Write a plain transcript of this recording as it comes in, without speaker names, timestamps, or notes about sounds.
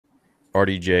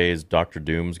RDJ is Doctor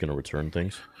Doom's going to return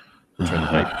things? Return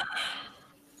the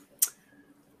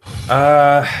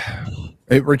hype?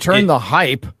 It returned the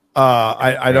hype.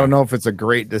 I don't know if it's a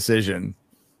great decision.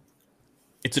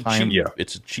 It's a cheap.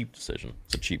 It's a cheap decision.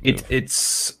 It's a cheap move.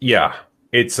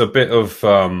 It's a bit of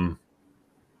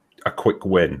a quick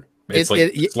win. It's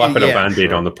like slapping a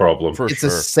Band-Aid on the problem. It's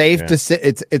a safe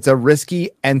it's a risky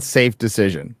and safe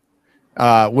decision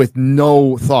with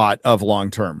no thought of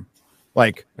long term.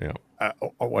 Like,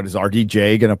 what is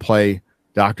RDJ going to play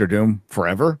Doctor Doom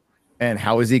forever? And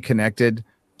how is he connected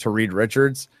to Reed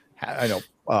Richards? I know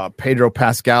Pedro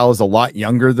Pascal is a lot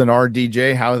younger than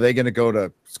RDJ. How are they going to go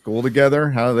to school together?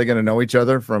 How are they going to know each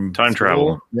other from time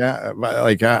travel? Yeah,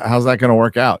 like how's that going to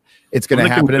work out? It's going to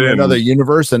happen in another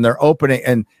universe, and they're opening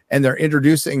and they're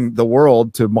introducing the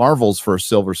world to Marvel's first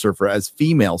Silver Surfer as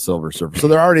female Silver Surfer. So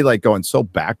they're already like going so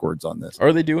backwards on this.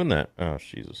 Are they doing that? Oh,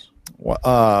 Jesus.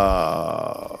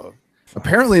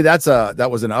 Apparently that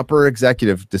was an upper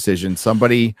executive decision.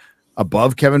 Somebody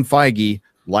above Kevin Feige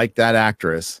liked that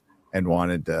actress and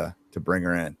wanted to bring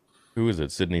her in. Who is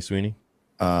it? Sydney Sweeney?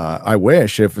 I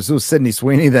wish if it was Sydney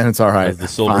Sweeney, then it's all right. As the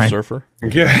Silver Surfer?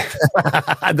 Yeah.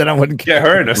 Then I wouldn't get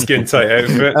her in a skin tight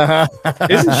outfit.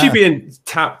 Isn't she being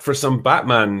tapped for some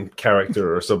Batman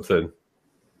character or something?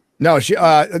 No, she.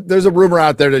 There's a rumor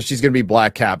out there that she's going to be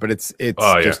Black Cat, but it's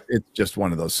just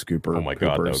one of those scooper. Oh my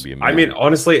god, that would be amazing. I mean,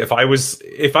 honestly, if I was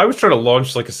trying to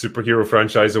launch like a superhero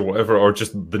franchise or whatever, or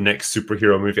just the next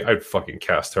superhero movie, I'd fucking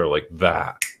cast her like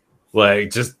that. Like,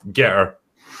 just get her.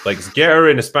 Like, get her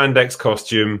in a spandex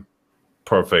costume.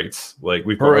 Perfect. Like,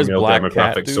 we've got a male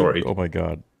demographic sorted. Oh my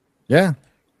god. Yeah.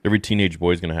 Every teenage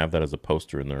boy is going to have that as a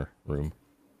poster in their room.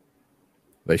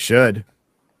 They should.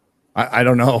 I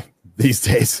don't know these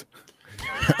days.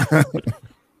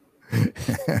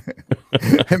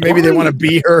 Maybe they want to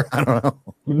be her. I don't know.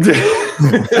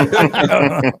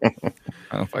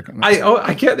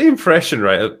 I get the impression,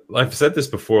 right? I've said this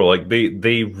before. Like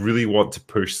they really want to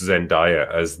push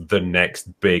Zendaya as the next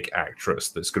big actress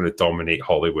that's going to dominate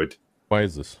Hollywood. Why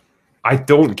is this? I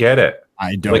don't get it.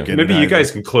 I don't. Get maybe it you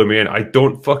guys can clue me in. I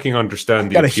don't fucking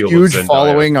understand the got appeal a huge of Zendaya.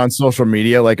 following on social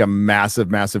media, like a massive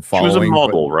following. She was a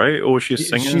model, right? Or was she a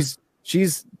singer?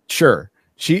 She's sure.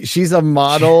 She's a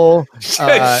model.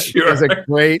 Sure. She has a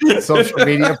great social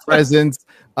media presence.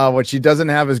 What she doesn't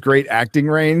have is great acting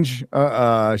range.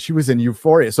 She was in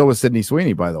Euphoria. So was Sydney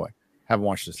Sweeney, by the way. Haven't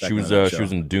watched this. She was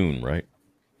in Dune, right?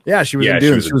 Yeah, she was in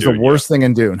Dune. She was the worst thing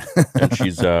in Dune. And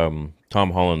she's Tom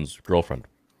Holland's girlfriend.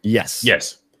 Yes.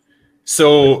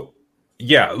 So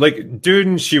yeah, like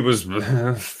Dune, she was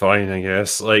fine, I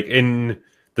guess. Like in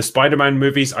the Spider-Man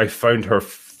movies, I found her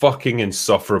fucking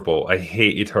insufferable. I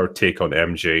hated her take on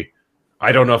MJ.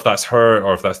 I don't know if that's her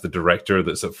or if that's the director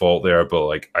that's at fault there, but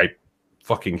like I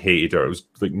fucking hated her. It was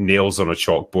like nails on a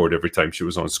chalkboard every time she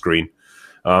was on screen.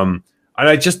 And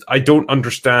I don't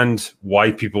understand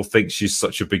why people think she's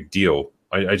such a big deal.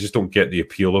 I just don't get the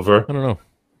appeal of her. I don't know.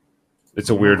 It's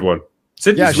a weird one.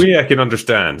 Sydney Sweeney, I can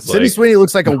understand. Sydney Sweeney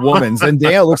looks like a woman.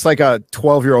 Zendaya looks like a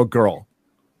 12-year-old girl.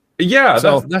 Yeah,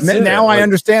 so that's now I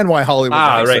understand why Hollywood.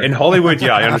 Right. In Hollywood,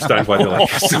 yeah, I understand why they like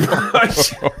her so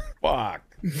much. Fuck.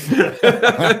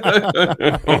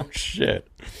 Oh shit.